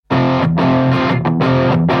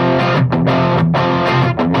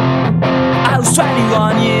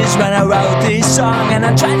this song and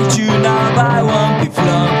I try to tune up, I won't be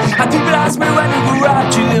long. And people ask me when I grew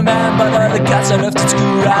up to the man, but all the guys I left at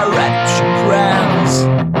school are redemption crowns.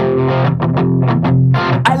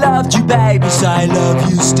 I loved you, baby, so I love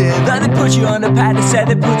you still. Though they put you on the pad, they said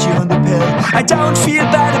they put you on the pill. I don't feel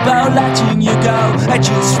bad about letting you go, I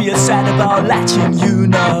just feel sad about letting you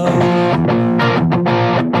know.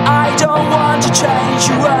 I don't want to change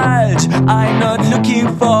the world, I'm not looking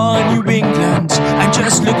for New England, I'm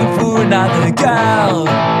just looking for another girl.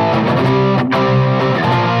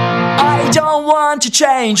 I don't want to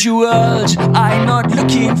change the world, I'm not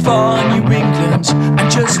looking for New England, I'm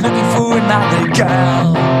just looking for another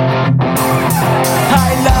girl. I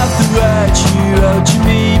love the word you wrote to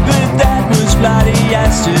me, but that was bloody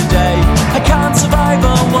yesterday. I can't survive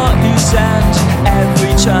on what you send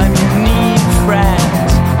every time you need a friend.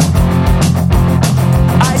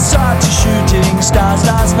 I saw two shooting stars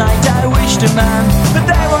last night, I wished a man, but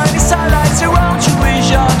they were in the sunlight, so won't you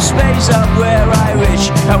wish on space up where I wish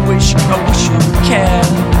you can.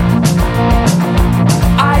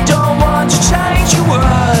 I don't want to change the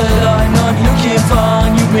world, I'm not looking for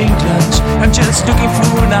New England, I'm just looking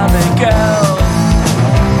for another girl.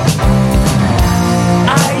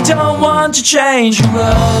 I don't want to change the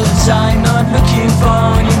world, I'm not looking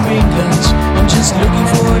for New England, I'm just looking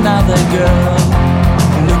for another girl.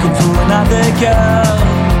 Looking for another girl,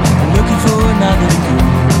 looking for another girl.